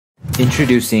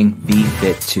Introducing VIE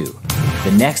FIT2,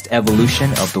 the next evolution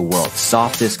of the world's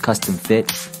softest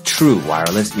custom-fit, true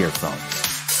wireless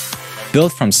earphones.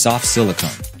 Built from soft silicone,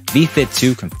 VIE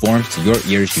FIT2 conforms to your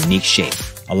ear's unique shape,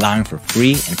 allowing for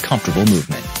free and comfortable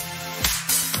movement.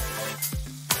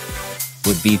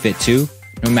 With VIE FIT2,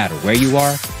 no matter where you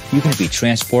are, you can be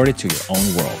transported to your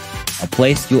own world, a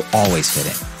place you'll always fit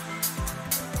in.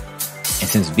 And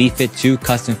since VIE FIT2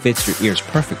 custom fits your ears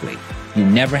perfectly, you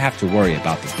never have to worry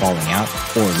about them falling out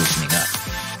or loosening up.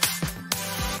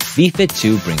 VIE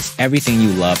FIT2 brings everything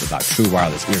you love about true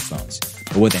wireless earphones,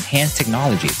 but with enhanced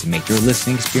technology to make your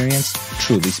listening experience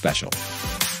truly special.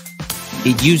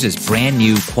 It uses brand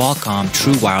new Qualcomm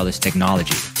true wireless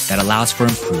technology that allows for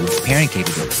improved pairing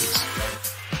capabilities.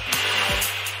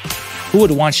 Who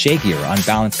would want shaky or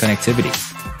unbalanced connectivity?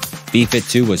 VIE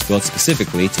FIT2 was built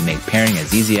specifically to make pairing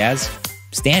as easy as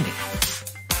standing,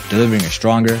 delivering a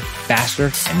stronger,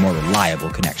 faster, and more reliable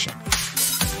connection.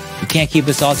 You can't keep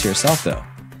this all to yourself though.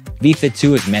 VIE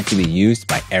FIT2 is meant to be used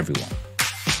by everyone.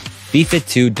 VIE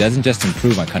FIT2 doesn't just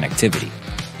improve on connectivity,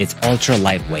 it's ultra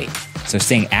lightweight, so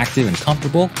staying active and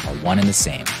comfortable are one and the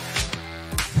same.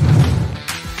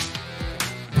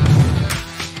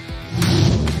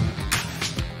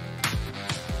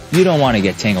 You don't want to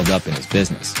get tangled up in his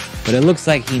business, but it looks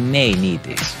like he may need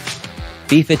these.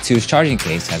 VIE FIT2's charging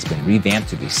case has been revamped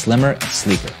to be slimmer and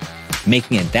sleeker,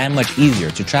 making it that much easier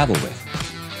to travel with.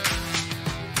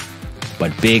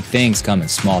 But big things come in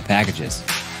small packages.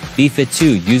 VIE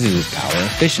FIT2 uses its power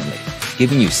efficiently,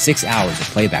 giving you 6 hours of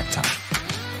playback time.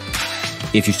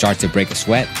 If you start to break a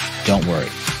sweat, don't worry.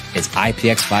 It's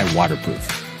IPX5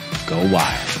 waterproof. Go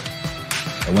wild.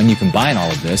 And when you combine all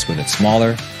of this with a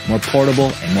smaller, more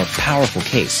portable, and more powerful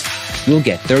case, you'll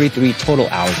get 33 total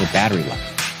hours of battery life.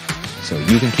 So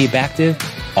you can keep active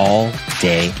all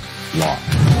day long.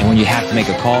 And when you have to make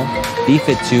a call, VIE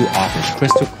FIT2 offers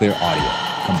crystal clear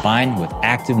audio, combined with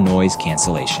active noise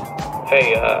cancellation.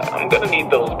 Hey, I'm gonna need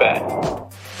those back.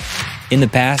 In the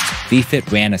past, VIE Fit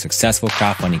ran a successful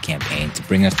crowdfunding campaign to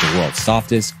bring us the world's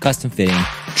softest, custom-fitting,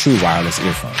 true wireless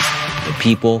earphones. The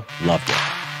people loved it.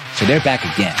 So they're back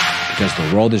again, because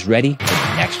the world is ready for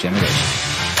the next generation.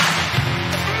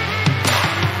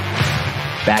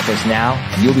 Back us now,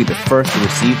 and you'll be the first to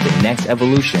receive the next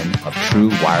evolution of true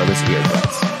wireless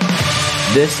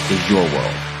earbuds. This is your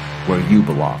world, where you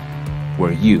belong,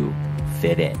 where you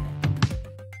fit in.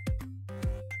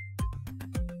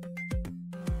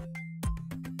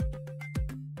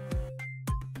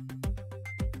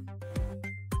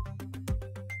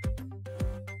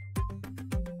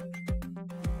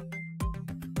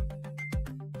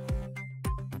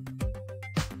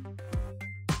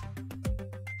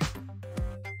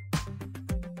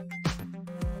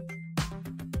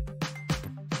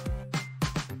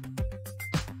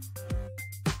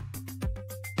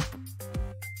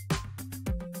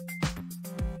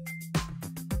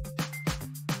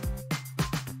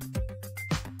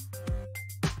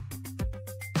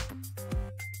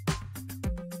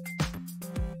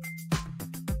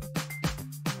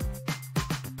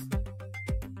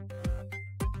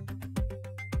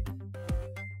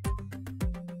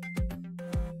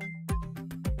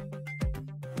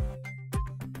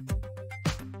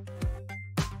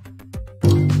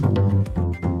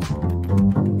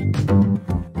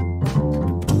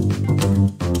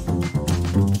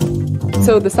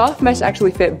 So the soft mesh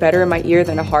actually fit better in my ear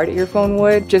than a hard earphone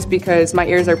would, just because my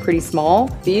ears are pretty small.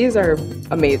 These are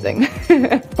amazing.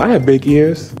 I have big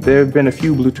ears. There have been a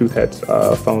few Bluetooth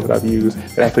headphones that I've used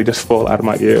that actually just fall out of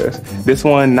my ears. This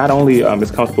one not only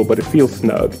is comfortable, but it feels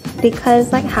snug.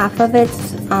 Because like half of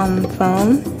it's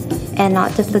foam and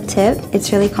not just the tip,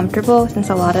 it's really comfortable since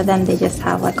a lot of them, they just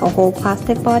have like a whole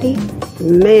plastic body.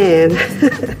 Man,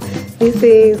 these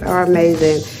things are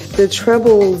amazing. The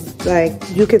trebles, like,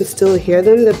 you can still hear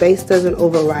them. The bass doesn't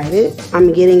override it.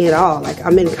 I'm getting it all. Like,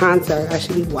 I'm in concert. I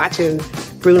should be watching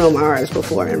Bruno Mars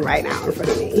before and right now in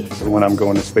front of me. When I'm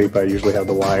going to sleep, I usually have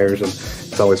the wires, and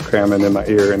it's always cramming in my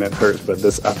ear, and it hurts. But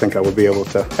this, I think I would be able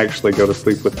to actually go to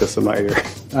sleep with this in my ear.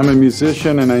 I'm a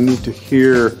musician, and I need to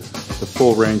hear the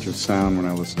full range of sound when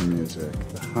I listen to music.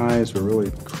 The highs were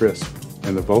really crisp,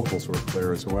 and the vocals were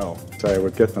clear as well. So I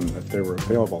would get them if they were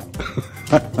available.